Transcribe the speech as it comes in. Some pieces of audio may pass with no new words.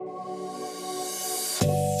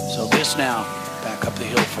So this now, back up the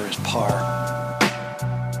hill for his par.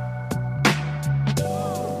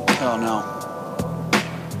 Oh no.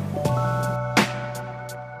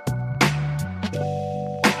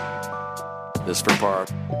 This for par.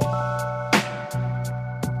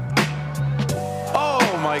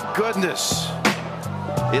 Oh my goodness.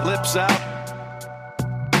 It lips out.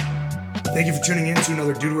 Thank you for tuning in to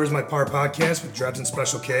another Dude Where's My Par podcast with Drebs and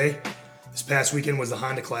Special K. This past weekend was the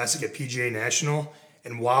Honda Classic at PGA National,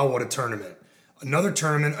 and wow, what a tournament. Another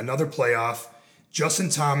tournament, another playoff. Justin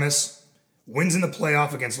Thomas wins in the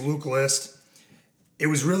playoff against Luke List. It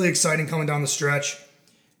was really exciting coming down the stretch.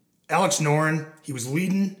 Alex Noren, he was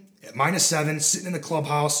leading at -7, sitting in the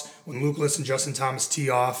clubhouse when Luke List and Justin Thomas tee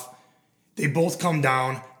off. They both come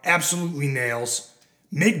down, absolutely nails,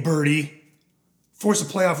 make birdie, force a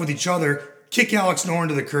playoff with each other, kick Alex Noren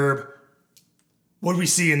to the curb. What did we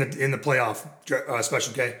see in the playoff,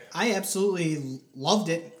 Special K? I absolutely loved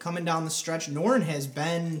it coming down the stretch. Noren has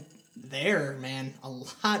been there, man, a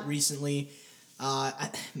lot recently.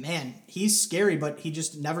 Man, he's scary, but he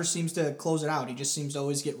just never seems to close it out. He just seems to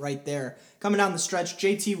always get right there. Coming down the stretch,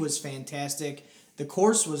 JT was fantastic. The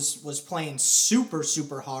course was playing super,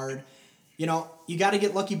 super hard. You know, you got to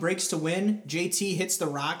get lucky breaks to win. JT hits the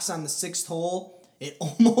rocks on the 6th hole. It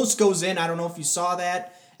almost goes in. I don't know if you saw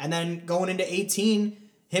that. And then going into 18,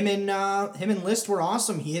 him and List were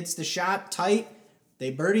awesome. He hits the shot tight. They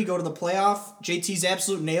birdie, go to the playoff. JT's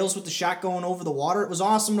absolute nails with the shot going over the water. It was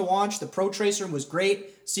awesome to watch. The Pro Tracer was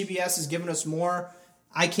great. CBS has given us more.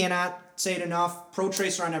 I cannot say it enough. Pro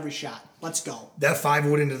Tracer on every shot. Let's go. That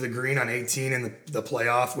 5-wood into the green on 18 in the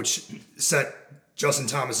playoff, which set Justin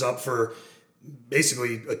Thomas up for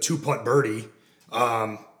basically a 2-putt birdie.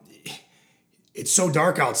 It's so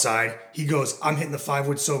dark outside. He goes, I'm hitting the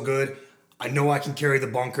 5-wood so good. I know I can carry the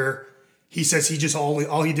bunker. He says he just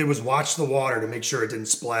all he did was watch the water to make sure it didn't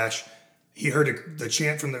splash. He heard the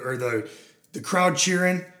chant from the crowd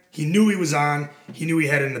cheering. He knew he was on. He knew he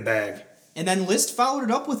had it in the bag. And then List followed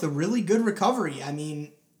it up with a really good recovery. I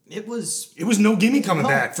mean, it was no gimme coming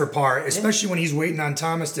back for par, especially when he's waiting on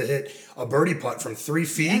Thomas to hit a birdie putt from 3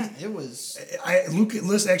 feet. Yeah, it was. Luke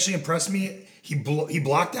List actually impressed me. He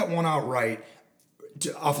blocked that one out right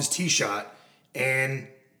off his tee shot and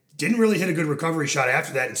didn't really hit a good recovery shot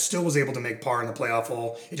after that and still was able to make par in the playoff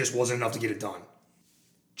hole. It just wasn't enough to get it done.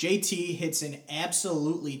 JT hits an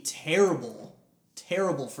absolutely terrible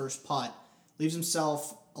first putt. Leaves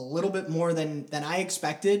himself a little bit more than I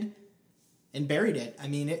expected and buried it. I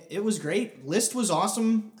mean, it was great. List was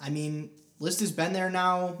awesome. I mean, List has been there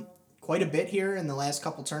now quite a bit here in the last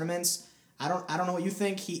couple tournaments. I don't know what you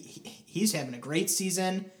think. He's having a great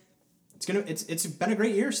season. It's been a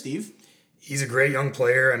great year, Steve. He's a great young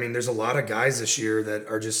player. I mean, there's a lot of guys this year that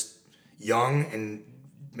are just young and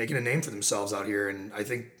making a name for themselves out here, and I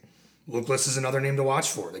think Luke List is another name to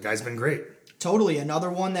watch for. The guy's been great. Totally.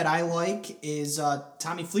 Another one that I like is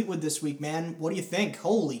Tommy Fleetwood this week, man. What do you think?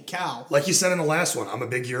 Holy cow. Like you said in the last one, I'm a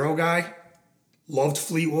big Euro guy. Loved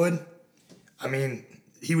Fleetwood. I mean,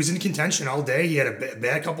 he was in contention all day. He had a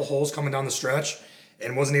bad couple holes coming down the stretch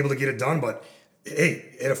and wasn't able to get it done, but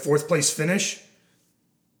hey, at a 4th place finish,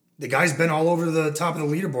 the guy's been all over the top of the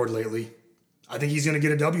leaderboard lately. I think he's going to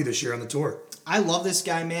get a W this year on the tour. I love this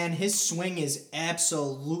guy, man. His swing is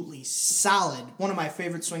absolutely solid. One of my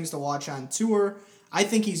favorite swings to watch on tour. I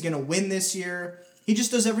think he's going to win this year. He just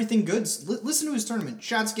does everything good. Listen to his tournament.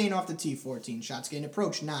 Shots gained off the tee, 14. Shots gained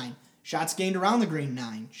approach, 9. Shots gained around the green,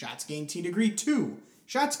 9. Shots gained tee to green, 2.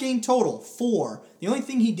 Shots gained total, 4. The only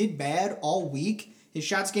thing he did bad all week, his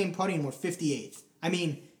shots gained putting were 58th. I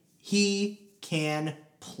mean, he can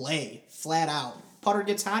play flat out. Putter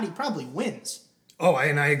gets hot, he probably wins. Oh,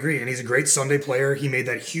 and I agree. And he's a great Sunday player. He made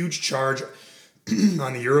that huge charge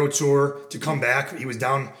on the Euro Tour to come back. He was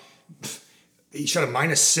down. He shot a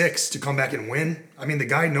 -6 to come back and win. I mean, the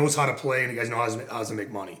guy knows how to play, and the guys know how to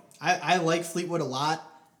make money. I like Fleetwood a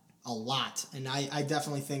lot, and I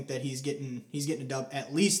definitely think that he's getting a dub,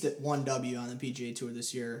 at least at 1 W on the PGA Tour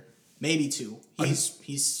this year, maybe 2.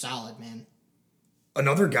 He's solid, man.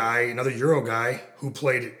 Another Euro guy who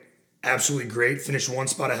played absolutely great, finished 1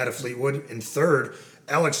 spot ahead of Fleetwood. In 3rd,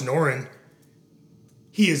 Alex Noren.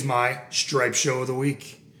 He is my stripe show of the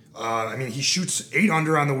week. I mean, he shoots 8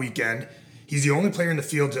 under on the weekend. He's the only player in the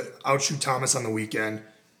field to outshoot Thomas on the weekend.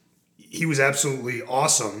 He was absolutely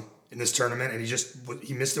awesome in this tournament, and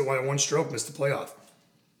he missed it by 1 stroke, missed the playoff.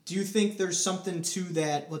 Do you think there's something to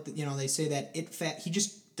that? They say that he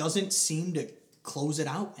just doesn't seem to close it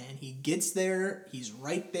out, man. He gets there, he's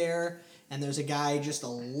right there, and there's a guy just a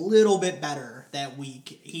little bit better that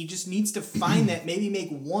week. He just needs to find that, maybe make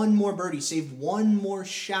 1 more birdie, save 1 more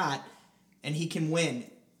shot, and he can win.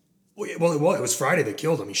 Well, it was Friday that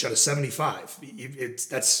killed him. He shot a 75.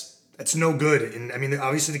 That's no good. And I mean,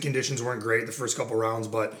 obviously the conditions weren't great the first couple rounds,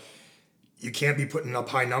 but you can't be putting up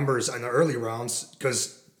high numbers in the early rounds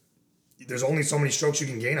because there's only so many strokes you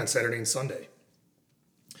can gain on Saturday and Sunday.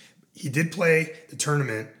 He did play the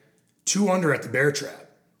tournament 2 under at the Bear Trap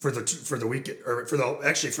for the weekend, or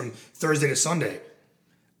actually from Thursday to Sunday.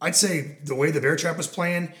 I'd say the way the Bear Trap was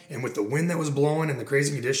playing and with the wind that was blowing and the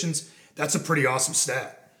crazy conditions, that's a pretty awesome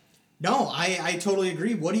stat. No, I totally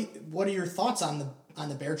agree. What are your thoughts on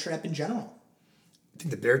the Bear Trap in general? I think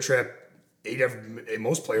the Bear Trap ate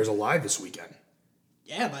most players alive this weekend.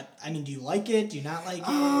 Yeah, but I mean, do you like it? Do you not like it?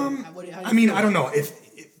 I don't know.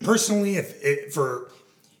 If personally, if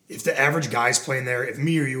the average guy's playing there, if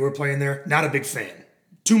me or you were playing there, not a big fan.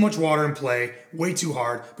 Too much water in play, way too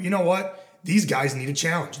hard. But you know what? These guys need a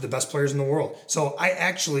challenge. The best players in the world. So I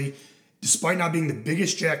actually, despite not being the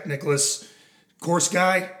biggest Jack Nicklaus course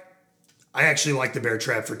guy, I actually like the Bear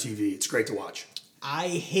Trap for TV. It's great to watch.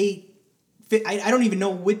 I don't even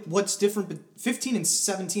know what's different, but 15 and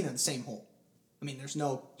 17 on the same hole. I mean, there's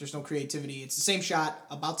no creativity. It's the same shot,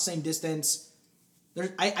 about the same distance.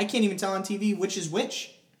 I can't even tell on TV which is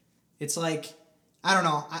which. It's like, I don't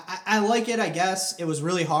know. I like it, I guess. It was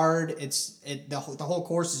really hard. The whole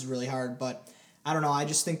course is really hard, but I don't know. I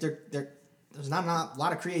just think there's not a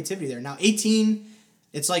lot of creativity there. Now, 18,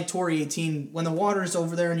 it's like Torrey 18. When the water is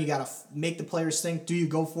over there and you got to make the players think, do you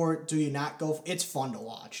go for it? Do you not go for it? It's fun to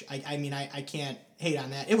watch. I mean, I can't hate on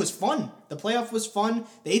that. It was fun. The playoff was fun.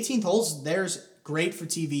 The 18th hole's there's great for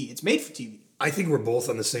TV. It's made for TV. I think we're both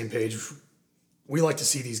on the same page. We like to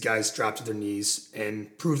see these guys drop to their knees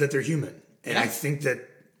and prove that they're human. And I think that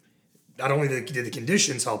not only did the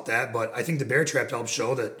conditions help that, but I think the Bear Trap helped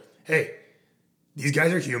show that, hey, these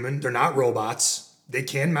guys are human. They're not robots. They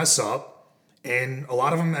can mess up. And a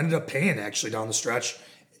lot of them ended up paying, actually, down the stretch.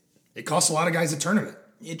 It cost a lot of guys a tournament.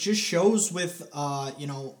 It just shows with,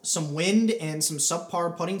 some wind and some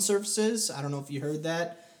subpar putting surfaces. I don't know if you heard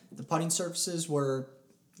that. The putting surfaces were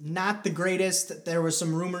not the greatest. There were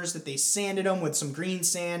some rumors that they sanded them with some green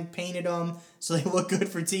sand, painted them so they look good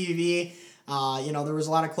for TV. There was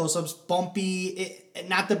a lot of close-ups, bumpy,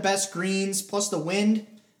 not the best greens, plus the wind.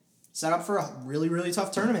 Set up for a really, really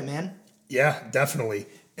tough tournament, man. Yeah, definitely.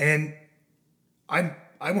 And I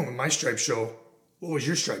went with my stripe show. What was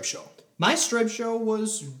your stripe show? My stripe show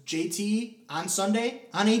was JT on Sunday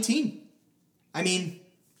on 18. I mean,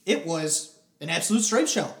 it was an absolute stripe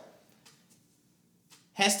show.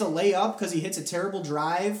 Has to lay up because he hits a terrible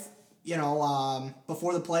drive,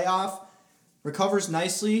 before the playoff. Recovers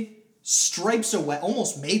nicely. Stripes a wedge.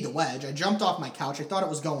 Almost made the wedge. I jumped off my couch. I thought it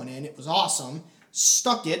was going in. It was awesome.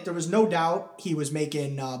 Stuck it. There was no doubt he was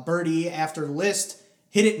making birdie after List.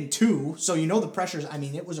 Hit it in 2. So the pressures. I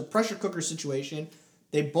mean, it was a pressure cooker situation.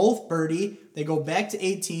 They both birdie. They go back to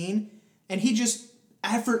 18. And he just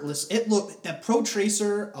effortless. It looked, the pro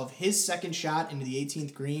tracer of his second shot into the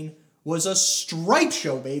 18th green was a stripe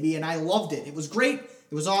show, baby. And I loved it. It was great.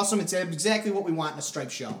 It was awesome. It's exactly what we want in a stripe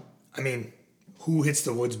show. I mean, who hits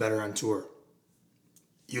the woods better on tour?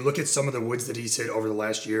 You look at some of the woods that he's hit over the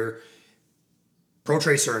last year, pro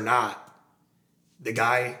tracer or not, the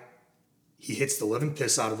guy, he hits the living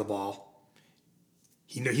piss out of the ball.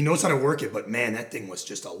 He knows how to work it, but man, that thing was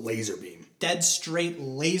just a laser beam. Dead straight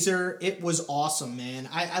laser. It was awesome, man.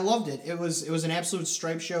 I loved it. It was an absolute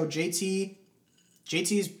stripe show. JT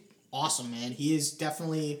is awesome, man. He's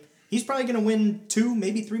probably going to win 2,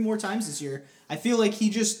 maybe 3 more times this year. I feel like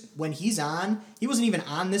when he's on, he wasn't even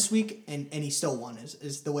on this week, and he still won,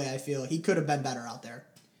 is the way I feel. He could have been better out there.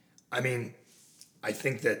 I mean, I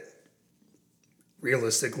think that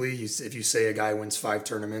realistically, if you say a guy wins 5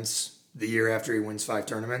 tournaments the year after he wins 5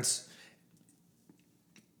 tournaments,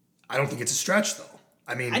 I don't think it's a stretch, though.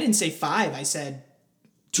 I mean, I didn't say 5. I said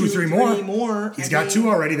 2, 3 more. more. He's got 2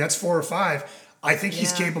 already. That's 4 or 5. I think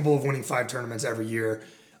he's capable of winning 5 tournaments every year.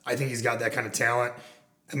 I think he's got that kind of talent.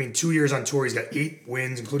 I mean, 2 years on tour, he's got 8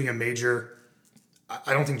 wins, including a major.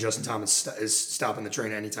 I don't think Justin Thomas is stopping the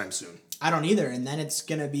train anytime soon. I don't either. And then it's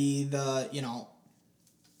going to be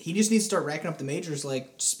he just needs to start racking up the majors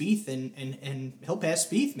like Spieth, and he'll pass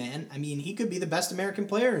Spieth, man. I mean, he could be the best American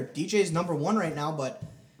player. DJ's number 1 right now, but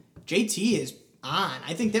JT is on.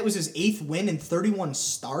 I think that was his 8th win in 31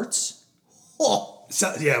 starts. Oh.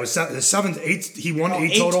 It was the 7th, 8th. He won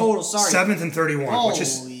 8 total. Sorry. 7th and 31, Holy which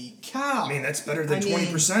is cow. I mean, that's better than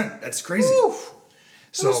 20%. That's crazy. That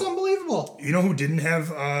was unbelievable. You know who didn't have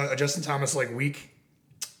a Justin Thomas-like week?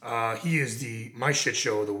 He is my shit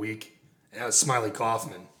show of the week. And that was Smiley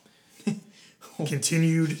Kaufman.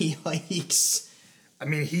 Continued. Yikes. I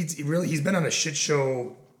mean, he's been on a shit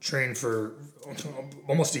show trained for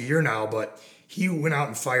almost a year now, but he went out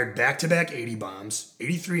and fired back-to-back 80 bombs.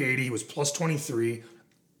 83-80, he was plus 23.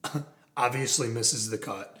 Obviously misses the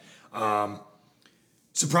cut.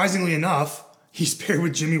 Surprisingly enough, he's paired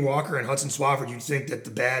with Jimmy Walker and Hudson Swafford. You'd think that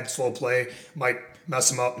the bad, slow play might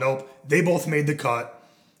mess him up. Nope. They both made the cut.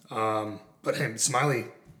 But him, Smiley,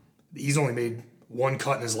 he's only made one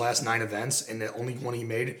cut in his last 9 events, and the only one he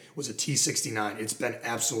made was a T69. It's been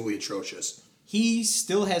absolutely atrocious. He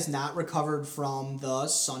still has not recovered from the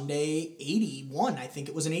Sunday 81. I think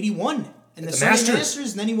it was an 81. And the Sunday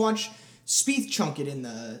Masters, and then he watched Spieth chunk it in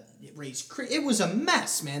the race. It was a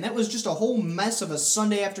mess, man. That was just a whole mess of a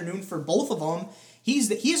Sunday afternoon for both of them. He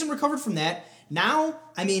hasn't recovered from that. Now,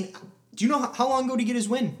 I mean, do you know how long ago did he get his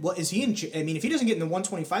win? What is he in? I mean, if he doesn't get in the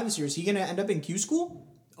 125 this year, is he going to end up in Q school?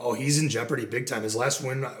 Oh, he's in jeopardy big time. His last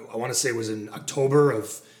win, I want to say, was in October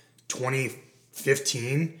of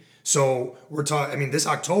 2015. So we're talking, I mean, this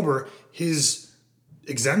October, his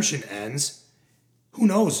exemption ends. Who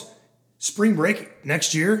knows? Spring break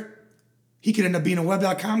next year, he could end up being a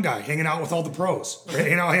web.com guy, hanging out with all the pros, right?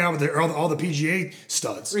 hanging out with all the PGA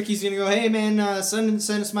studs. Ricky's gonna go, hey man, send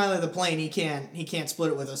Smiley the plane. He can't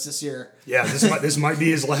split it with us this year. Yeah, this might be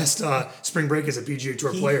his last spring break as a PGA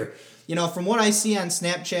Tour player. You know, from what I see on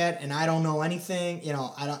Snapchat, and I don't know anything,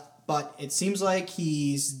 but it seems like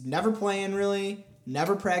he's never playing really,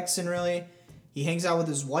 never practicing really. He hangs out with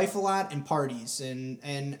his wife a lot and parties,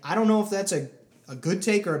 and I don't know if that's a good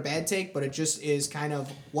take or a bad take, but it just is kind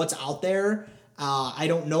of what's out there. I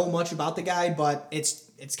don't know much about the guy, but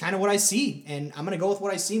it's kind of what I see, and I'm gonna go with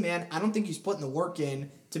what I see, man. I don't think he's putting the work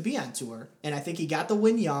in to be on tour, and I think he got the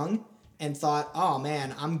win young and thought, oh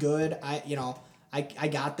man, I'm good. I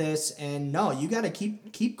got this, and no, you got to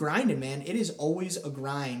keep grinding, man. It is always a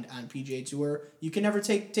grind on PGA Tour. You can never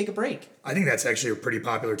take a break. I think that's actually a pretty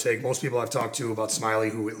popular take. Most people I've talked to about Smiley,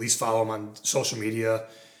 who at least follow him on social media,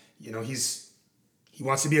 he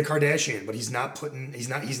wants to be a Kardashian, but he's not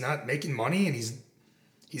making money, and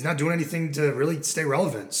he's not doing anything to really stay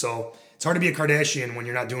relevant. So it's hard to be a Kardashian when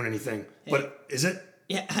you're not doing anything. Hey. But is it?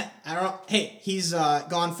 Yeah, I don't know. Hey, he's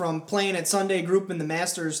gone from playing at Sunday Group in the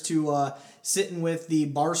Masters to sitting with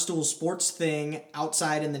the Barstool Sports thing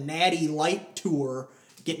outside in the Natty Light Tour,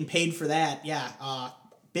 getting paid for that. Yeah,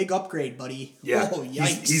 big upgrade, buddy. Yeah, oh,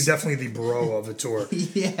 yikes. He's definitely the bro of the tour.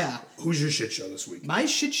 Yeah. Who's your shit show this week? My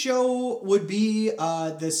shit show would be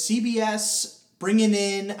the CBS bringing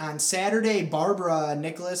in on Saturday Barbara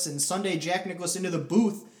Nicholas and Sunday Jack Nicklaus into the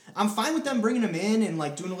booth. I'm fine with them bringing him in and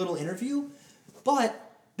like doing a little interview, but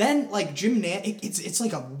then like Jim Nantz, it's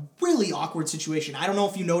like a really awkward situation. I don't know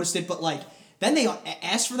if you noticed it, but like then they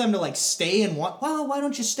asked for them to like stay and watch. Well, why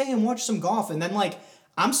don't you stay and watch some golf? And then like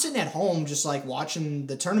I'm sitting at home just like watching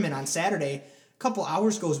the tournament on Saturday. A couple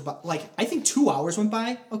hours goes by, like I think 2 hours went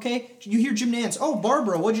by. Okay, you hear Jim Nantz. Oh,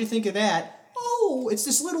 Barbara, what'd you think of that? Oh, it's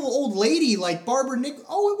this little old lady like Barbara Nick.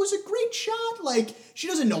 Oh, it was a great shot. Like she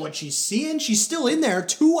doesn't know what she's seeing. She's still in there.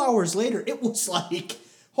 2 hours later, it was like,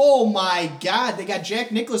 oh my God, they got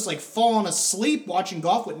Jack Nicklaus like falling asleep watching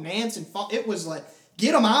golf with Nance, and it was like,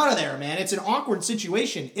 get him out of there, man. It's an awkward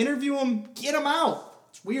situation. Interview him, get him out.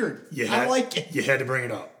 It's weird. I don't like it. You had to bring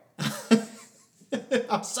it up.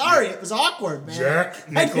 I'm sorry, it was awkward, man.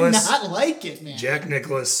 Jack Nicklaus. I did not like it, man. Jack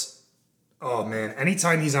Nicklaus. Oh man,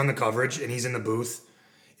 anytime he's on the coverage and he's in the booth,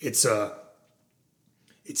 it's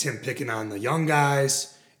him picking on the young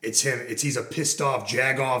guys. He's a pissed off,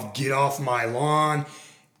 jag off, get off my lawn.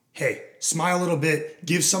 Hey, smile a little bit.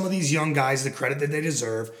 Give some of these young guys the credit that they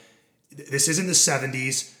deserve. This isn't the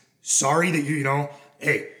 70s. Sorry that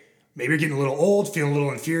hey, maybe you're getting a little old, feeling a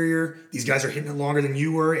little inferior. These guys are hitting it longer than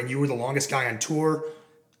you were, and you were the longest guy on tour.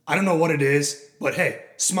 I don't know what it is, but hey,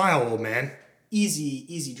 smile, old man.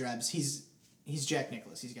 Easy, Drebs. He's Jack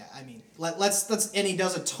Nicklaus. Let's and he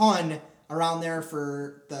does a ton around there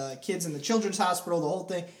for the kids in the children's hospital, the whole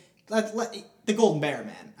thing. The Golden Bear,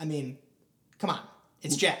 man. I mean, come on.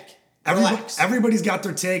 It's Jack. Relax. Everybody's got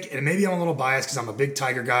their take, and maybe I'm a little biased because I'm a big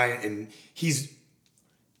Tiger guy, and he's...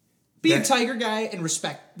 Be a Tiger guy and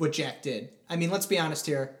respect what Jack did. I mean, let's be honest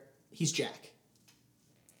here. He's Jack.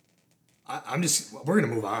 We're going to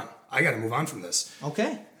move on. I got to move on from this.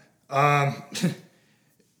 Okay. I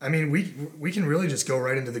mean, we can really just go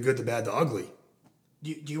right into the good, the bad, the ugly.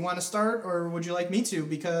 Do you want to start, or would you like me to?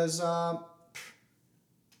 Because you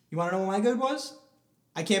want to know what my good was?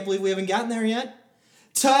 I can't believe we haven't gotten there yet.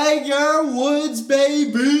 Tiger Woods,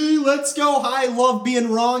 baby! Let's go! I love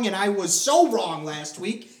being wrong, and I was so wrong last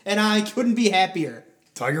week, and I couldn't be happier.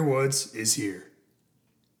 Tiger Woods is here.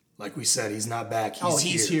 Like we said, he's not back.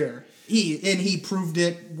 He's here. He proved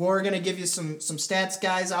it. We're gonna give you some stats,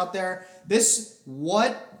 guys out there.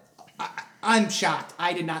 I'm shocked.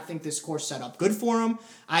 I did not think this course set up good for him.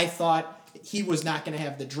 I thought he was not gonna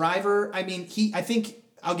have the driver. I mean, I think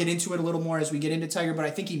I'll get into it a little more as we get into Tiger, but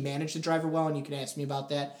I think he managed the driver well, and you can ask me about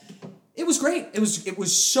that. It was great. It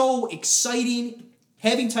was so exciting.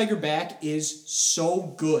 Having Tiger back is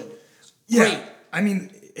so good. Yeah. Great. I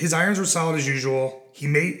mean, his irons were solid as usual. He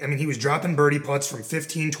was dropping birdie putts from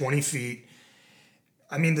 15, 20 feet.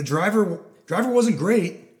 I mean, the driver wasn't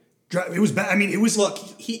great. It was bad. I mean, it was... Look,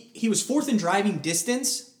 he was fourth in driving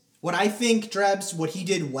distance. What I think, Drebs, what he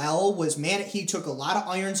did well was, man, he took a lot of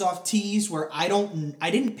irons off tees where I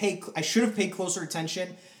should have paid closer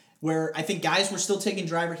attention, where I think guys were still taking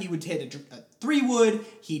driver. He would hit a 3-wood,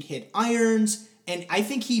 he'd hit irons, and I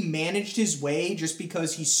think he managed his way just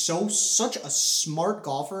because he's such a smart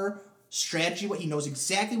golfer, he knows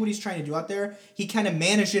exactly what he's trying to do out there. He kind of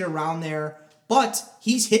managed it around there, but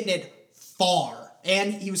he's hitting it far,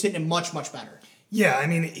 and he was hitting it much, much better. Yeah, I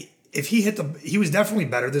mean... If he was definitely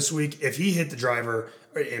better this week. If he hit the driver,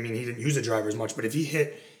 I mean, he didn't use the driver as much, but if he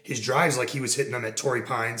hit his drives like he was hitting them at Torrey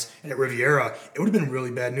Pines and at Riviera, it would have been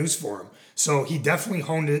really bad news for him. So he definitely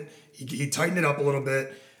honed it. He tightened it up a little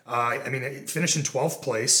bit. I mean, finished in 12th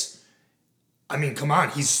place. I mean, come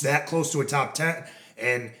on, he's that close to a top 10,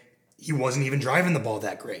 and he wasn't even driving the ball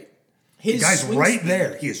that great. The guy's right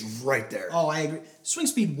there. He is right there. Oh, I agree. Swing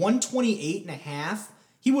speed 128.5.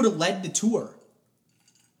 He would have led the tour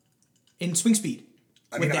in swing speed.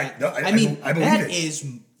 I mean, I believe that it. Is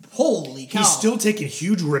holy cow. He's still taking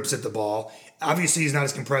huge rips at the ball. Obviously, he's not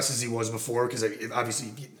as compressed as he was before because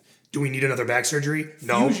obviously, do we need another back surgery?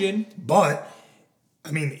 No. Fusion. But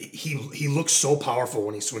I mean, he looks so powerful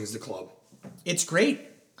when he swings the club. It's great.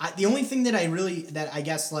 The only thing that I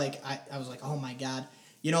guess I was like, oh my God.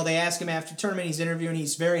 You know, they ask him after tournament, he's interviewing,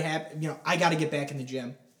 he's very happy. You know, I got to get back in the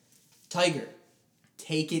gym. Tiger,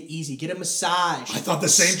 take it easy. Get a massage. I thought the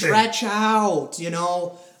same thing. Stretch out, you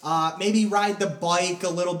know. Maybe ride the bike a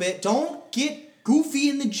little bit. Don't get goofy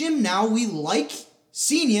in the gym now. We like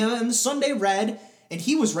seeing you in the Sunday Red. And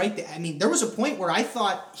he was right there. I mean, there was a point where I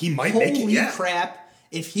thought, he might make it, yeah. Holy crap,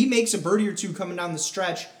 if he makes a birdie or two coming down the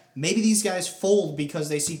stretch, maybe these guys fold because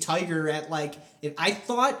they see Tiger at I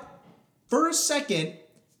thought for a second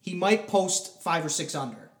he might post 5 or 6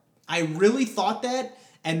 under. I really thought that.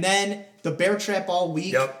 And then the bear trap all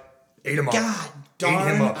week. Yep. Ate him up. God darn.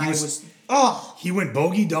 Ate him up. He went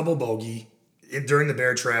bogey, double bogey during the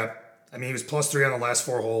bear trap. I mean, he was +3 on the last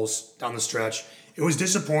 4 holes down the stretch. It was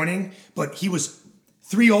disappointing, but he was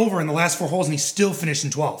 3 over in the last 4 holes, and he still finished in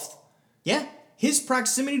 12th. Yeah. His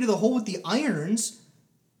proximity to the hole with the irons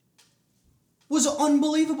was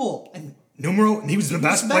unbelievable. And he was the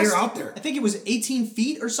best player out there. I think it was 18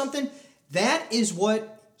 feet or something. That is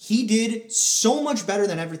what he did so much better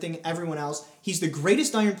than everyone else. He's the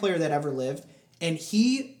greatest iron player that ever lived, and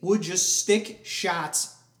he would just stick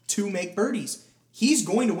shots to make birdies. He's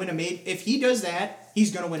going to win a major. If he does that,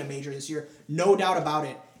 he's going to win a major this year. No doubt about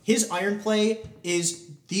it. His iron play is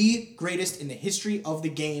the greatest in the history of the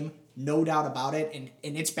game. No doubt about it.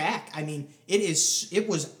 And it's back. I mean, it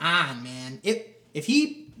was on, man. If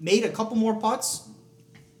he made a couple more putts,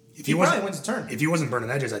 he probably wins the turn. If he wasn't burning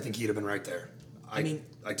edges, I think he'd have been right there. I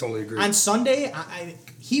totally agree. On Sunday,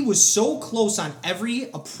 he was so close on every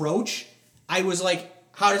approach. I was like,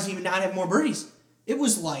 how does he not have more birdies? It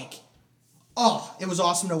was like, it was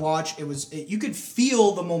awesome to watch. You could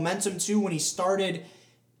feel the momentum too when he started.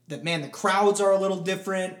 That, man, the crowds are a little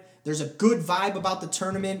different. There's a good vibe about the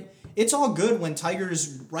tournament. It's all good when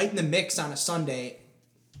Tiger's right in the mix on a Sunday.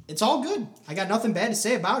 It's all good. I got nothing bad to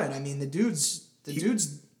say about it. I mean, the dude's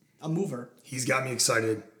a mover. He's got me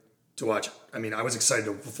excited to watch. I mean, I was excited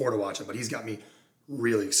before to watch him, but he's got me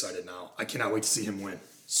really excited now. I cannot wait to see him win.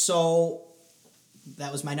 So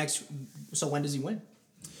that was my next. So when does he win?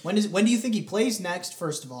 When do you think he plays next?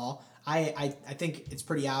 First of all, I think it's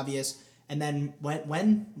pretty obvious. And then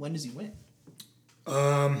when does he win?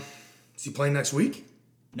 Is he playing next week?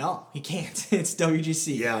 No, he can't. It's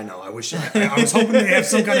WGC. Yeah, I know. I wish I was hoping they have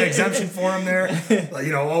some kind of exemption for him there. Like,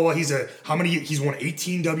 he's won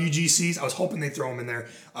 18 WGCs. I was hoping they throw him in there.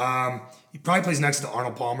 He probably plays next to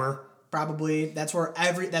Arnold Palmer. Probably. That's what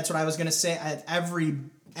I was gonna say.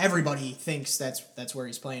 Everybody thinks that's where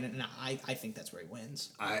he's playing it, and I think that's where he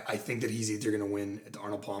wins. I think that he's either gonna win at the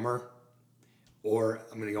Arnold Palmer, or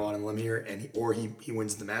I'm gonna go on a limb here, or he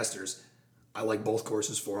wins the Masters. I like both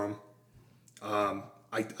courses for him.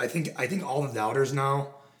 I think all the doubters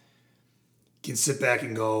now can sit back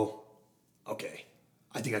and go, okay,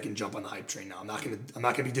 I think I can jump on the hype train now. I'm not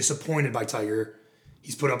gonna be disappointed by Tiger.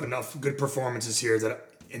 He's put up enough good performances here that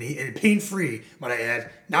and pain-free, might I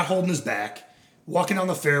add, not holding his back, walking down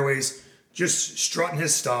the fairways, just strutting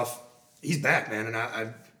his stuff. He's back, man, and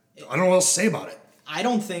I don't know what else to say about it. I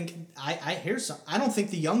don't think I don't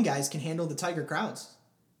think the young guys can handle the Tiger crowds.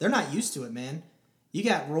 They're not used to it, man. You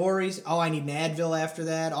got Rory's. Oh, I need an Advil after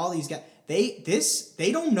that. All these guys.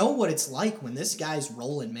 They don't know what it's like when this guy's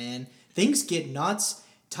rolling, man. Things get nuts.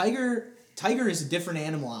 Tiger is a different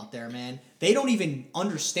animal out there, man. They don't even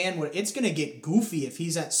understand what it's gonna get goofy if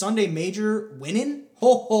he's at Sunday Major winning.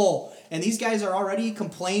 Ho ho! And these guys are already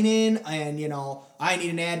complaining, and I need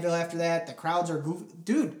an Advil after that. The crowds are goofy,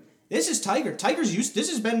 dude. This is Tiger. This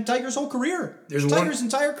has been Tiger's whole career. Tiger's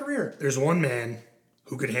entire career. There's one man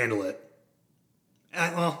who could handle it.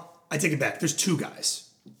 I take it back. There's two guys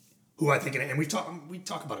who I think, and we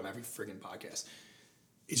talk about him every friggin' podcast.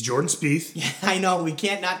 It's Jordan Spieth. Yeah, I know. We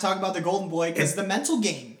can't not talk about the Golden Boy because the mental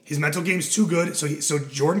game. His mental game's too good. So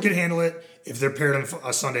Jordan can handle it if they're paired on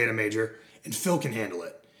a Sunday at a major, and Phil can handle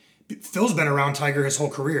it. Phil's been around Tiger his whole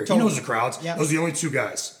career. Totally. He knows the crowds. Yep. Those are the only two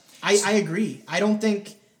guys. I agree. I don't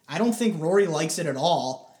think Rory likes it at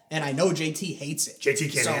all, and I know JT hates it.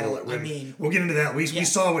 JT can't handle it. We'll get into that. We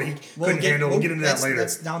saw what he couldn't handle. We'll get into that later.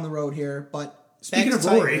 That's down the road here. But speaking of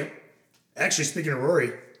Rory,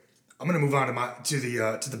 I'm going to move on to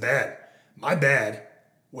the bad. My bad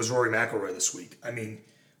was Rory McIlroy this week. I mean,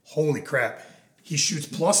 holy crap. He shoots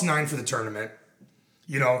 +9 for the tournament.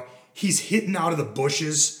 He's hitting out of the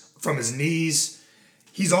bushes from his knees.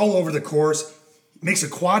 He's all over the course. Makes a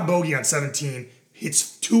quad bogey on 17. He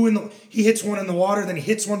hits one in the water, then he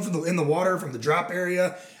hits one in the water from the drop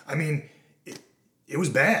area. I mean, it was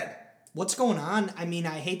bad. What's going on? I mean,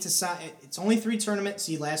 I hate to say it's only 3 tournaments.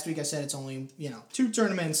 See, last week I said it's only 2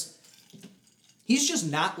 tournaments. He's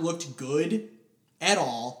just not looked good at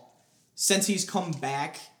all since he's come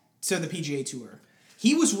back to the PGA Tour.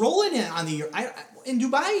 He was rolling in in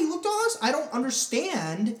Dubai. He looked awesome. I don't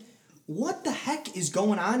understand what the heck is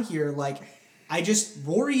going on here.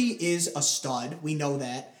 Rory is a stud. We know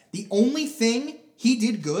that. The only thing he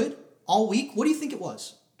did good all week, what do you think it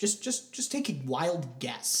was? Just take a wild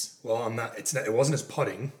guess. Well, it wasn't his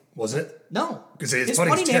putting, was it? No. Because his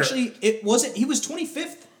putting actually, it wasn't. He was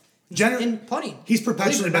 25th in putting. He's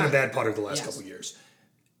perpetually been a bad putter the last couple of years.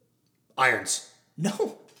 Irons.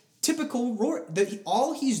 No. Typical Rory.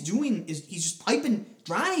 All he's doing is he's just piping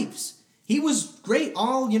drives. He was great.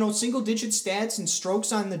 All, single-digit stats and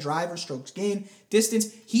strokes on the driver, strokes gained,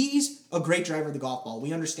 distance. He's a great driver of the golf ball.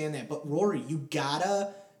 We understand that. But Rory, you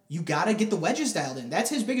gotta get the wedges dialed in.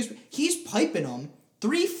 That's his biggest. He's piping them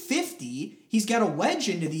 350. He's got a wedge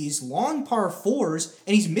into these long par 4s,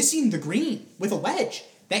 and he's missing the green with a wedge.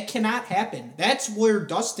 That cannot happen. That's where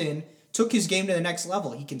Dustin took his game to the next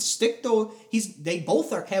level. He can stick they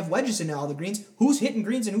both have wedges into all the greens. Who's hitting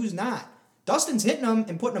greens and who's not? Dustin's hitting them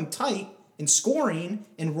and putting them tight and scoring,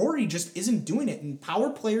 and Rory just isn't doing it. And power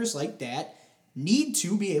players like that need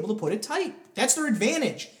to be able to put it tight. That's their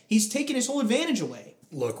advantage. He's taking his whole advantage away.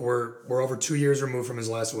 Look, we're over 2 years removed from his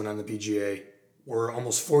last win on the PGA. We're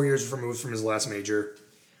almost 4 years removed from his last major.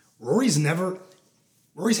 Rory's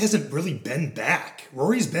hasn't really been back.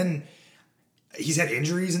 He's had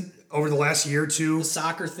injuries over the last year or two. The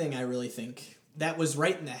soccer thing, I really think. That was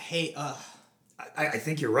right in the hay. I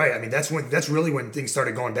think you're right. I mean, that's really when things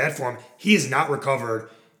started going bad for him. He has not recovered.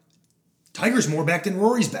 Tiger's more back than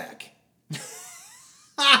Rory's back.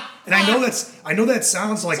 And I know that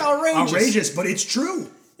sounds like outrageous, but it's true.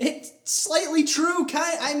 It's slightly true.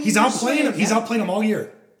 He's outplaying him. He's outplaying him all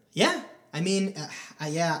year. Yeah. I mean,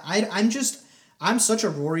 I'm such a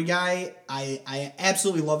Rory guy. I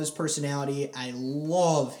absolutely love his personality. I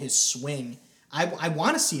love his swing. I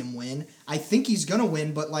want to see him win. I think he's gonna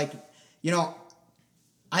win, but I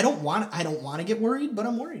don't want to get worried, but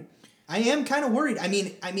I'm worried. I am kind of worried. I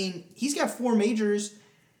mean, he's got 4 majors.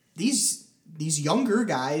 These younger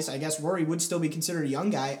guys, I guess Rory would still be considered a young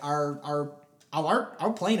guy, are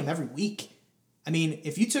playing him every week. I mean,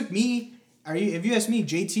 if you asked me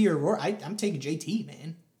JT or Rory, I'm taking JT,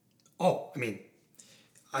 man. Oh, I mean,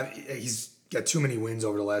 he's got too many wins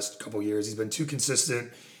over the last couple of years. He's been too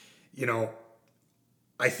consistent.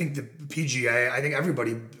 I think the PGA, I think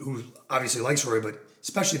everybody who obviously likes Rory, but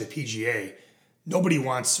especially the PGA, nobody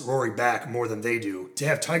wants Rory back more than they do. To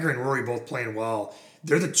have Tiger and Rory both playing well,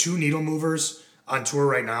 they're the 2 needle movers on tour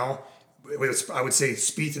right now. I would say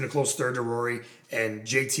Spieth in a close third to Rory, and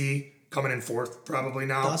JT coming in 4th probably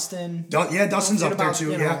now. Dustin. Dustin's up there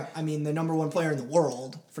too. I mean, the number 1 player in the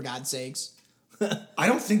world, for God's sakes. I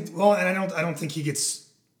don't think he gets.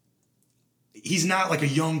 He's not like a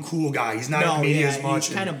young, cool guy. He's not in the media as much.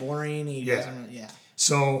 He's kind of boring. He doesn't. Yeah.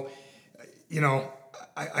 So,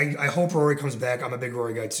 I hope Rory comes back. I'm a big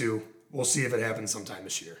Rory guy too. We'll see if it happens sometime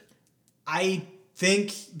this year. I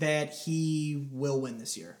think that he will win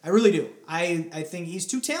this year. I really do. I think he's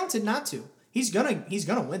too talented not to. He's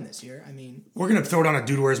gonna win this year. I mean, We're gonna throw down a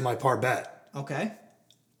dude where's my par bet. okay.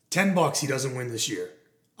 $10 he doesn't win this year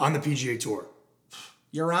on the PGA Tour.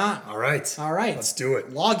 You're on. All right. All right. Let's do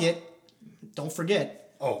it. Log it. Don't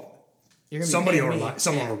forget. Oh, You're gonna be Somebody paying will me. remind-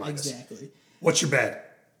 someone will remind us. Exactly. what's your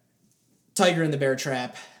bet? Tiger in the bear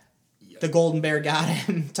trap. The golden bear got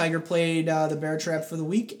him. Tiger played the bear trap for the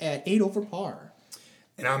week at 8 over par.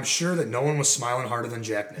 And I'm sure that no one was smiling harder than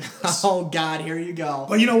Jack Nicklaus. Oh God, here you go.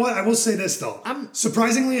 But you know what? I will say this though. I'm-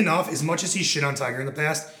 Surprisingly enough, as much as he shit on Tiger in the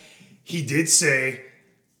past, he did say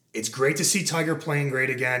it's great to see Tiger playing great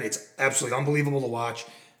again. It's absolutely unbelievable to watch.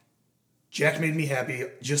 Jack made me happy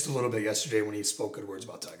just a little bit yesterday when he spoke good words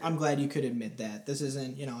about Tiger. I'm glad you could admit that. This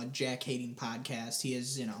isn't, a Jack hating podcast. He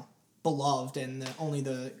is, beloved and only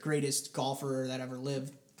the greatest golfer that ever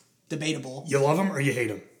lived. Debatable. You love him or you hate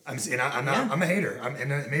him. I'm Yeah. a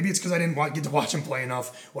hater. Maybe it's because I didn't get to watch him play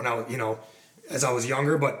enough when I was, as I was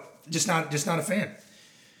younger, but just not a fan.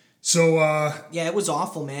 So Yeah, it was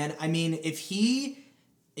awful, man. I mean, if he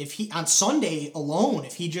on Sunday alone,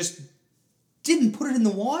 if he just didn't put it in the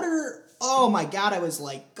water, oh my God, I was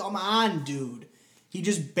like, come on, dude. He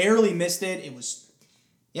just barely missed it. It was,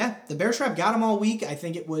 the bear trap got him all week. I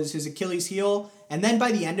think it was his Achilles heel. And then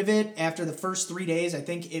by the end of it, after the first 3 days, I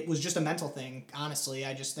think it was just a mental thing. Honestly,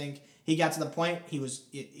 I just think he got to the point he was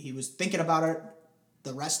thinking about it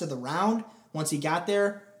the rest of the round. Once he got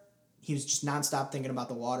there, he was just nonstop thinking about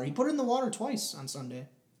the water. He put it in the water twice on Sunday.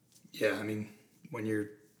 yeah, I mean, when you're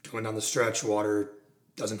going down the stretch, water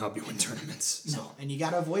doesn't help you win tournaments. So. No, and you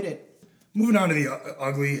got to avoid it. Moving on to the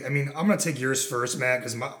ugly. I mean, I'm going to take yours first, Matt,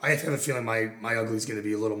 because I have a feeling my ugly is going to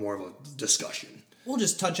be a little more of a discussion. We'll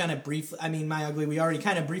just touch on it briefly. I mean, my ugly, we already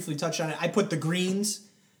kind of briefly touched on it. I put the greens.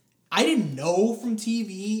 I didn't know from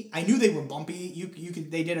TV. I knew they were bumpy. You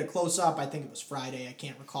could. They did a close up. I think it was Friday. I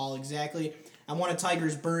can't recall exactly. On one of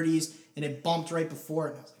Tiger's birdies, and it bumped right before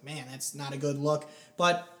it. And I was like, man, that's not a good look.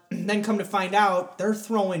 But then come to find out, they're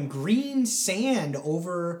throwing green sand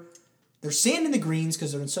over. They're sanding the greens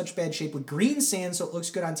because they're in such bad shape with green sand, so it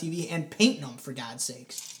looks good on TV, and painting them for God's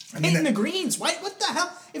sakes. Painting the greens. What the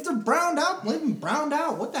hell? If they're browned out, leave them browned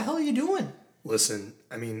out. What the hell are you doing? Listen,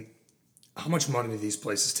 I mean, how much money do these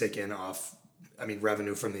places take in off,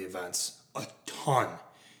 revenue from the events? A ton.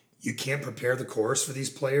 You can't prepare the course for these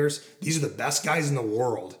players. These are the best guys in the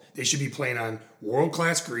world. They should be playing on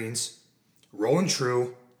world-class greens, rolling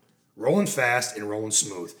true, rolling fast, and rolling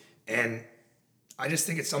smooth. And I just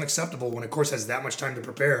think it's unacceptable when a course has that much time to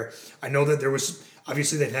prepare. I know that there was,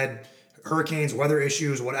 obviously they've had hurricanes, weather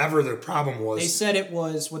issues, whatever the problem was. They said it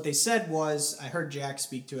was, what they said was, I heard Jack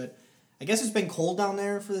speak to it. I guess it's been cold down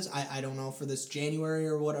there for this, I don't know, for this January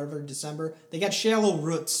or whatever, December. They got shallow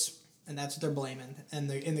roots, and that's what they're blaming, and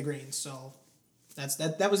they're in the greens. So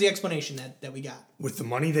that was the explanation that we got. With the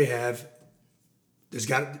money they have, there's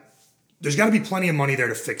got to be plenty of money there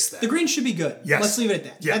to fix that. The greens should be good. Yes. Let's leave it at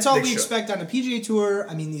that. Yeah, That's all they we should. expect on the PGA Tour.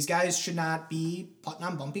 I mean, these guys should not be putting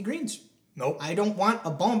on bumpy greens. Nope. I don't want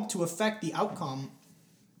a bump to affect the outcome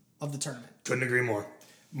of the tournament. Couldn't agree more.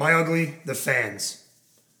 My ugly, the fans.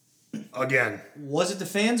 Again. Was it the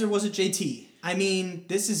fans or was it JT? I mean,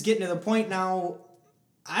 this is getting to the point now.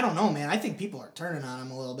 I don't know, man. I think people are turning on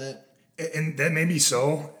him a little bit. And that may be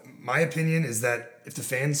so. My opinion is that if the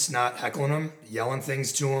fans not heckling him, yelling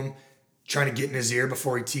things to him, trying to get in his ear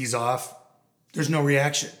before he tees off, there's no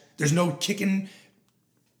reaction. There's no kicking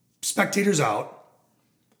spectators out.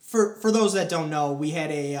 For those that don't know, we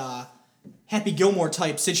had a Happy Gilmore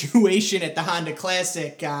type situation at the Honda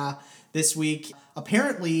Classic this week.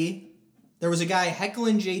 Apparently, there was a guy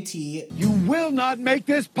heckling JT. You will not make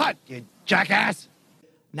this putt, you jackass!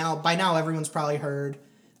 By now, everyone's probably heard.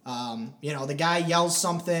 The guy yells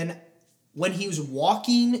something when he was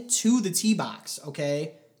walking to the tee box,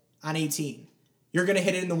 okay, on 18. You're going to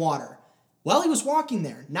hit it in the water. Well, he was walking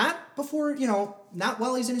there. Not before, not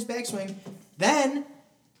while he's in his backswing. Then,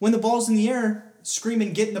 when the ball's in the air,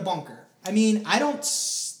 screaming, get in the bunker. I mean, I don't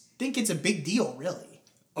think it's a big deal, really.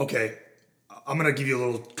 Okay, I'm going to give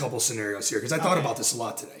you a couple scenarios here because I thought about this a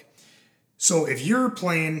lot today. So if you're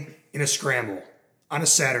playing in a scramble on a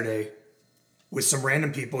Saturday with some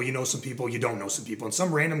random people, you know some people, you don't know some people, and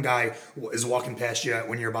some random guy is walking past you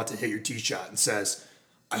when you're about to hit your tee shot and says,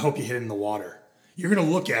 I hope you hit it in the water. You're going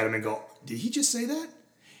to look at him and go, did he just say that?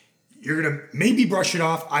 You're going to maybe brush it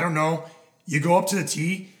off. I don't know. You go up to the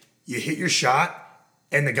tee, you hit your shot,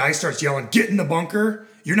 and the guy starts yelling, get in the bunker.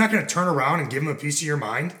 You're not going to turn around and give him a piece of your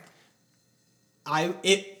mind.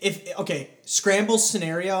 Scramble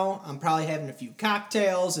scenario, I'm probably having a few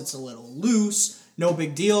cocktails, it's a little loose, no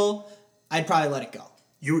big deal. I'd probably let it go.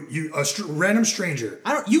 Random stranger.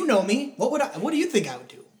 You know me. What do you think I would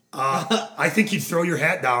do? I think you'd throw your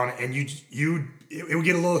hat down and it would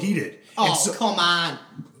get a little heated. Oh, come on.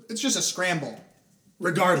 It's just a scramble.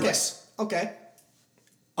 Regardless. Okay.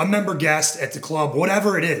 A member guest at the club,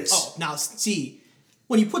 whatever it is. Oh, now see,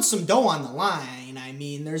 when you put some dough on the line, I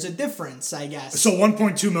mean, there's a difference, I guess. So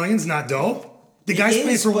 1.2 million's not dough? The guy's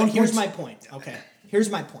paying for 1.2. Here's my point. Okay. Here's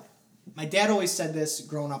my point. My dad always said this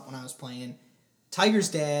growing up when I was playing. Tiger's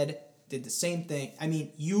dad did the same thing. I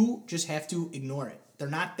mean, you just have to ignore it. They're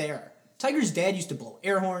not there. Tiger's dad used to blow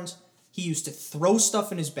air horns. He used to throw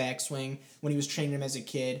stuff in his backswing when he was training him as a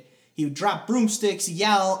kid. He would drop broomsticks,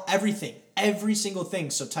 yell, everything. Every single thing.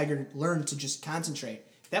 So Tiger learned to just concentrate.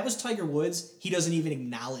 That was Tiger Woods. He doesn't even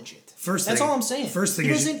acknowledge it. That's all I'm saying. He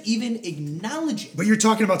doesn't even acknowledge it. But you're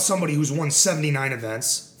talking about somebody who's won 79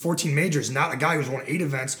 events, 14 majors, not a guy who's won 8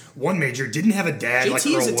 events, 1 major, didn't have a dad like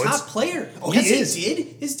Earl Woods. JT is a top player. Oh, yes, he is. He did.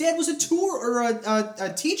 His dad was a tour or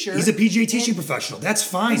a teacher. He's a PGA teaching professional. That's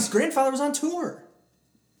fine. His grandfather was on tour.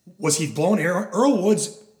 Was he blown air? Earl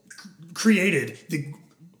Woods created the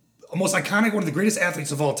most iconic, one of the greatest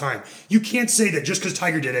athletes of all time. You can't say that just because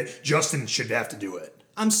Tiger did it, Justin should have to do it.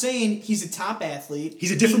 I'm saying he's a top athlete.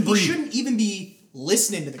 He's a different breed. He shouldn't even be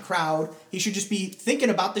listening to the crowd. He should just be thinking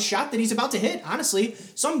about the shot that he's about to hit. Honestly,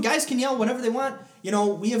 some guys can yell whatever they want. You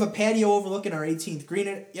know, we have a patio overlooking our 18th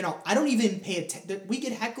green. You know, I don't even pay attention. We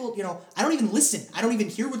get heckled. You know, I don't even listen. I don't even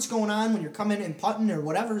hear what's going on when you're coming and putting or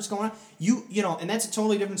whatever is going on. You know, and that's a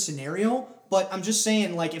totally different scenario. But I'm just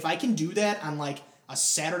saying, like, if I can do that on like a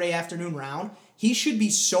Saturday afternoon round, he should be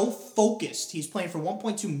so focused. He's playing for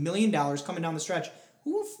 $1.2 million coming down the stretch.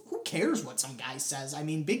 Who cares what some guy says? I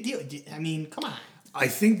mean, big deal. I mean, come on. I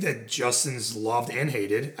think that Justin's loved and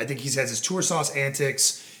hated. I think he's has his tour sauce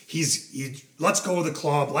antics. He lets go of the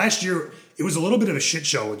club. Last year, it was a little bit of a shit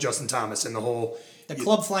show with Justin Thomas and the whole... The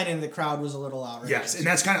club flying into the crowd was a little outrageous. Yes, and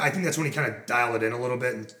that's I think that's when he kind of dialed it in a little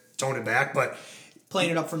bit and toned it back, but... Playing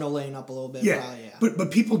it up for no laying up a little bit. Yeah, probably, yeah.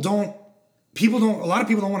 But people don't, a lot of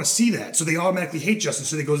people don't want to see that, so they automatically hate Justin,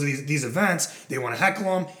 so they go to these events, they want to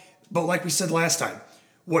heckle him, but like we said last time,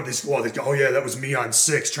 oh yeah, that was me on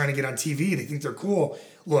 6 trying to get on TV. They think they're cool.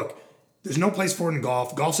 Look, there's no place for it in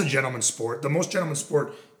golf. Golf's a gentleman's sport. The most gentleman's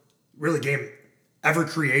sport really game ever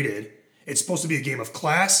created. It's supposed to be a game of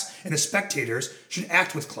class, and the spectators should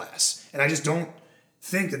act with class. And I just don't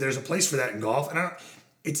think that there's a place for that in golf.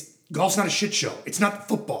 And golf's not a shit show. It's not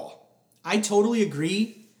football. I totally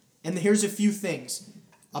agree. And here's a few things.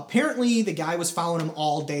 Apparently, the guy was following him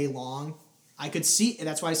all day long. I could see,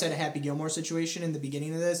 that's why I said a Happy Gilmore situation in the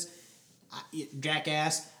beginning of this.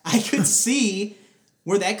 Jackass. I could see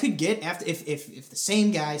where that could get after if the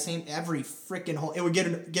same guy, every freaking hole, it would get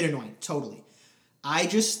annoying, totally. I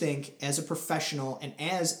just think as a professional and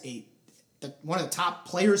as one of the top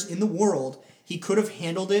players in the world, he could have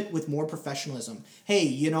handled it with more professionalism. Hey,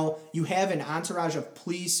 you know, you have an entourage of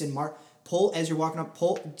police and pull as you're walking up,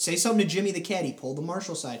 say something to Jimmy the caddy, pull the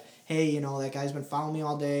marshal side. Hey, you know, that guy's been following me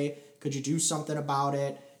all day. Could you do something about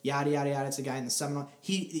it? Yada, yada, yada. It's a guy in the seminar.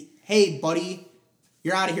 Hey, buddy,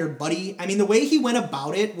 you're out of here, buddy. I mean, the way he went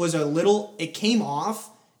about it was it came off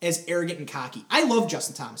as arrogant and cocky. I love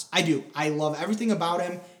Justin Thomas. I do. I love everything about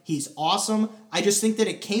him. He's awesome. I just think that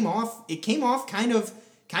it came off kind of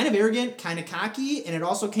arrogant, kind of cocky, and it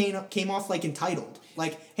also came off like entitled.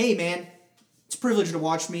 Like, hey, man, it's a privilege to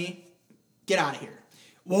watch me. Get out of here.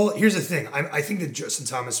 Well, here's the thing. I think that Justin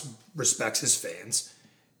Thomas respects his fans.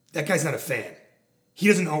 That guy's not a fan. He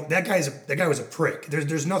doesn't own that guy was a prick.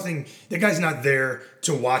 There's nothing. That guy's not there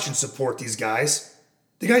to watch and support these guys.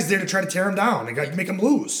 The guy's there to try to tear him down and make him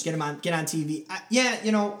lose. Get on TV.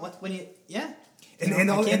 You know when you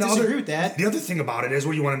And I can't disagree with that. The other thing about it is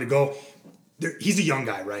where you want him to go. He's a young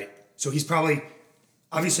guy, right? So he's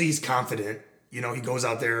obviously he's confident. You know, he goes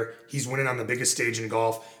out there, he's winning on the biggest stage in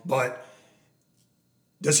golf, but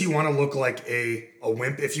does he want to look like a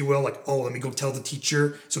wimp, if you will? Like, oh, let me go tell the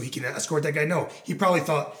teacher so he can escort that guy? No. He probably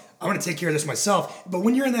thought, I'm going to take care of this myself. But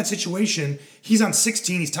when you're in that situation, he's on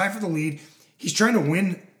 16, he's tied for the lead, he's trying to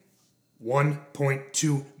win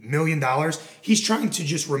 $1.2 million. He's trying to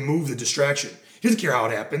just remove the distraction. He doesn't care how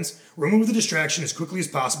it happens. Remove the distraction as quickly as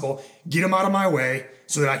possible. Get him out of my way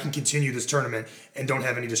so that I can continue this tournament and don't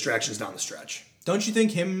have any distractions down the stretch. Don't you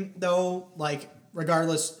think him, though, like,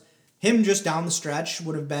 regardless, him just down the stretch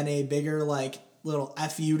would have been a bigger, like, little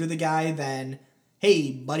FU to the guy than,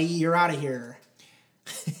 hey, buddy, you're out of here.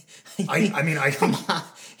 I mean, I think...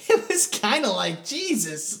 it was kind of like,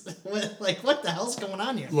 Jesus, what the hell's going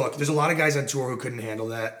on here? Look, there's a lot of guys on tour who couldn't handle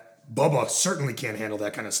that. Bubba certainly can't handle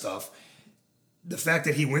that kind of stuff. The fact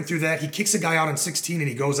that he went through that, he kicks a guy out on 16 and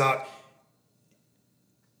he goes out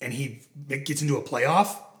and he gets into a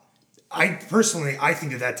playoff. I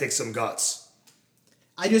think that takes some guts.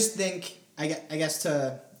 I just think, I guess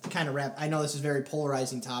to kind of wrap, I know this is a very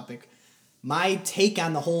polarizing topic. My take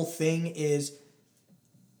on the whole thing is,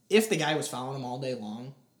 if the guy was following him all day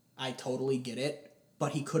long, I totally get it,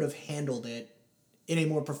 but he could have handled it in a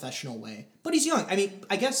more professional way. But he's young. I mean,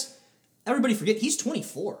 I guess everybody forget, he's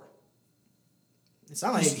 24. It's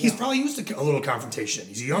not like he's probably used to a little confrontation.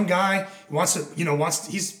 He's a young guy.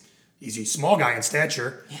 He he's a small guy in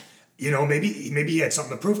stature. Yeah. Maybe he had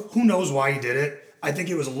something to prove. Who knows why he did it? I think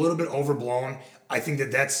it was a little bit overblown. I think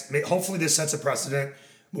hopefully this sets a precedent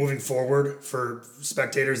moving forward for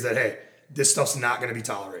spectators that, hey, this stuff's not going to be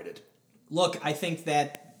tolerated. Look, I think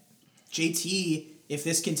that JT, if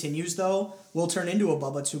this continues, though, will turn into a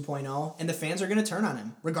Bubba 2.0, and the fans are going to turn on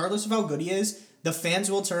him. Regardless of how good he is, the fans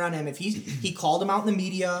will turn on him. If he called him out in the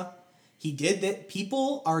media, he did that.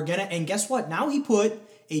 People are going to, and guess what? Now he put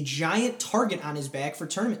a giant target on his back for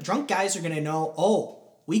tournament. Drunk guys are going to know,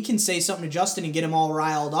 we can say something to Justin and get him all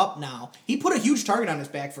riled up now. He put a huge target on his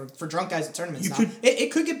back for drunk guys at tournaments now.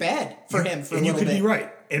 It could get bad for him for a little bit. And you could be right.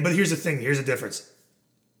 But here's the thing. Here's the difference.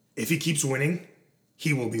 If he keeps winning,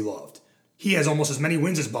 he will be loved. He has almost as many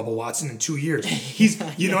wins as Bubba Watson in 2 years. He's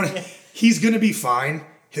going to be fine.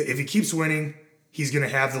 If he keeps winning, he's going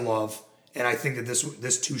to have the love. And I think that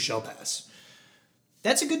this too shall pass.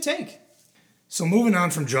 That's a good take. So moving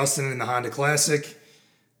on from Justin and the Honda Classic,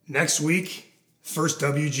 next week, first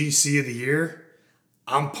WGC of the year.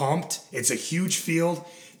 I'm pumped. It's a huge field.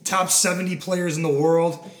 Top 70 players in the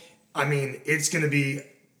world. I mean, it's going to be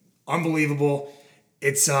unbelievable.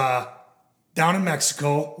 It's down in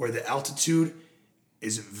Mexico where the altitude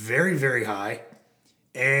is very, very high.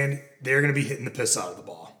 And they're going to be hitting the piss out of the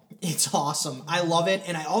ball. It's awesome. I love it.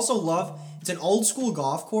 And I also love, it's an old school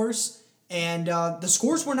golf course. And the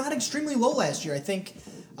scores were not extremely low last year. I think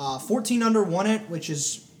 14 under won it, which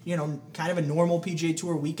is, kind of a normal PGA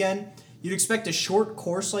Tour weekend. You'd expect a short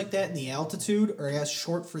course like that in the altitude, or I guess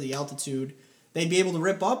short for the altitude, they'd be able to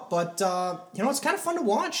rip up. But, it's kind of fun to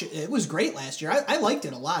watch. It was great last year. I liked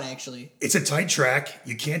it a lot, actually. It's a tight track.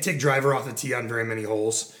 You can't take driver off the tee on very many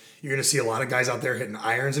holes. You're going to see a lot of guys out there hitting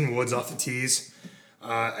irons and woods off the tees.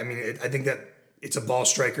 I think that it's a ball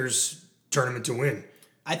strikers tournament to win.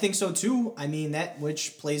 I think so, too. I mean, that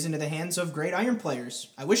which plays into the hands of great iron players.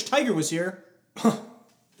 I wish Tiger was here.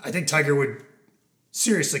 I think Tiger would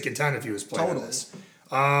seriously contend if he was playing totally. This.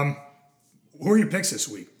 Who are your picks this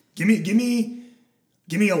week? Give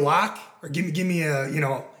me a lock, or give me a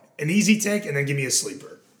an easy take, and then give me a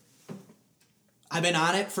sleeper. I've been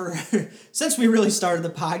on it for since we really started the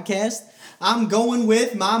podcast. I'm going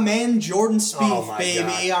with my man Jordan Spieth,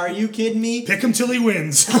 baby. God. Are you kidding me? Pick him till he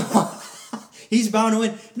wins. He's bound to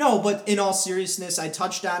win. No, but in all seriousness, I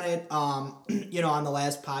touched on it, on the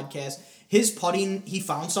last podcast. His putting, he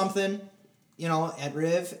found something, at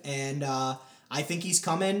Riv, and I think he's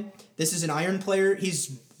coming. This is an iron player.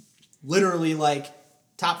 He's literally like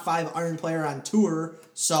top 5 iron player on tour.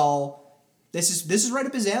 So this is right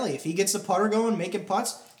up his alley. If he gets the putter going, making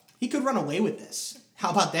putts, he could run away with this.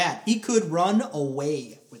 How about that? He could run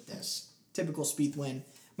away with this. Typical Spieth win.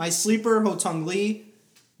 My sleeper, Ho-Tung Lee.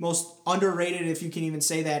 Most underrated, if you can even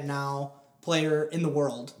say that now, player in the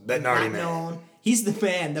world. Bettinardi man. He's the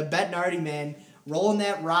man, the Bettinardi man. Rolling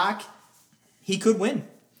that rock, he could win.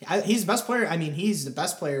 He's the best player. I mean, he's the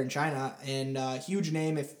best player in China, and huge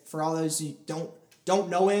name. If for all those who don't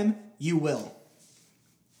know him, you will.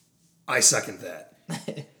 I second that.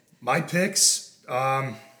 My picks,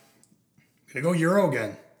 I'm gonna go Euro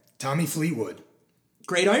again. Tommy Fleetwood.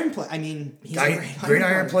 Great iron player. I mean, he's a great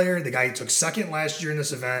iron player. The guy who took second last year in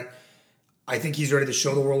this event. I think he's ready to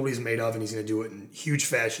show the world what he's made of, and he's going to do it in huge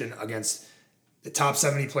fashion against the top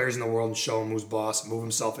 70 players in the world and show him who's boss, move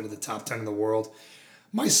himself into the top 10 in the world.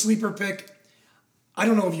 My sleeper pick, I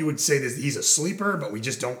don't know if you would say that he's a sleeper, but we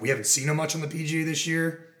haven't seen him much on the PGA this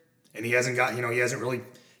year, and he hasn't really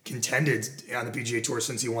contended on the PGA Tour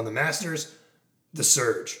since he won the Masters. The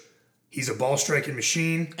Surge. He's a ball striking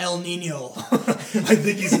machine. El Nino. I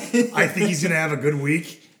think he's gonna have a good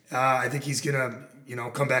week. I think he's gonna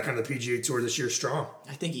come back on the PGA Tour this year strong.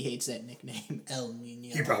 I think he hates that nickname, El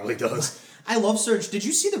Nino. He probably does. I love Surge. Did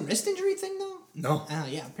you see the wrist injury thing though? No.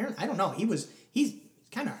 Yeah. Apparently, I don't know. He's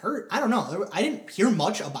kind of hurt. I don't know. I didn't hear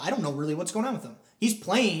much about. I don't know really what's going on with him. He's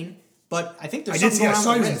playing, but I think there's something going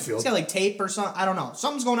on with his wrist. He's got like tape or something. I don't know.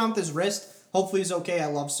 Something's going on with his wrist. Hopefully he's okay. I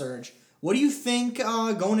love Surge. What do you think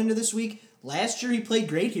going into this week? Last year he played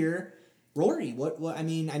great here. Rory, what? I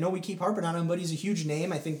mean, I know we keep harping on him, but he's a huge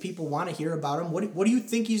name. I think people want to hear about him. What do you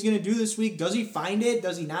think he's going to do this week? Does he find it?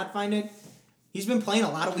 Does he not find it? He's been playing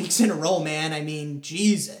a lot of weeks in a row, man. I mean,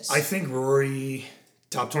 Jesus. I think Rory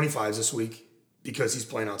top 25s this week because he's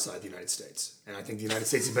playing outside the United States. And I think the United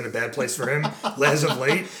States has been a bad place for him as of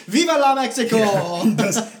late. Viva la Mexico!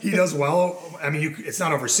 Yeah, he does well. I mean, it's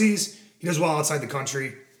not overseas. He does well outside the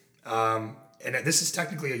country. And this is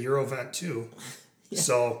technically a Euro event too. Yeah.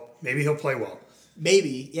 So maybe he'll play well.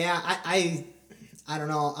 Maybe. Yeah, I don't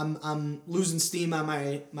know. I'm losing steam on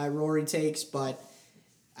my Rory takes, but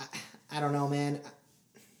I don't know, man.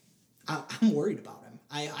 I'm worried about him.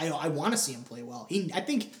 I want to see him play well. I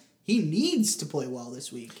think he needs to play well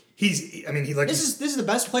this week. This is the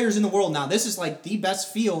best players in the world now. This is like the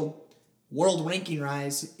best field, world ranking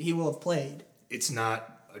rise he will have played. It's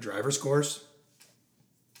not a driver's course,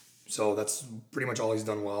 so that's pretty much all he's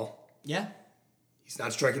done well. Yeah. He's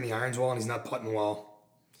not striking the irons well, and he's not putting well.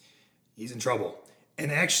 He's in trouble. And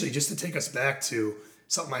actually, just to take us back to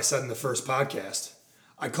something I said in the first podcast,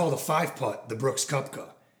 I called a 5-putt the Brooks Koepka.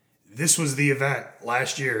 This was the event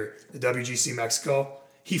last year, the WGC Mexico.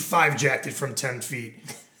 He 5-jacked it from 10 feet,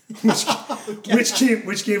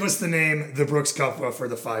 which gave us the name the Brooks Koepka for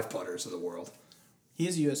the 5-putters of the world. He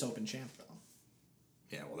is a U.S. Open champ, though.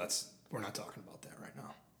 Yeah, well, we're not talking about that right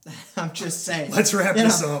now. I'm just saying. Let's wrap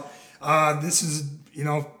this up. This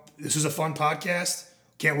was a fun podcast.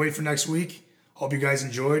 Can't wait for next week. Hope you guys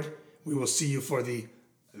enjoyed. We will see you for the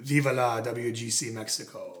Viva la WGC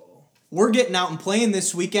Mexico. We're getting out and playing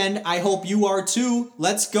this weekend. I hope you are too.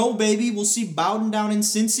 Let's go, baby. We'll see Bowden down in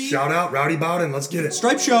Cincy. Shout out, Rowdy Bowden. Let's get it.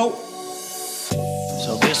 Stripe Show.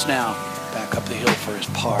 So this now, back up the hill for his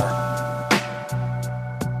par.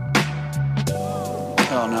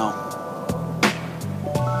 Oh no.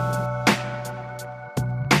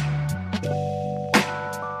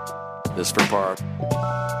 This for par.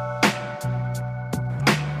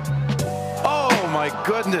 Oh my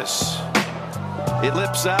goodness. It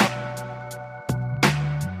lips out.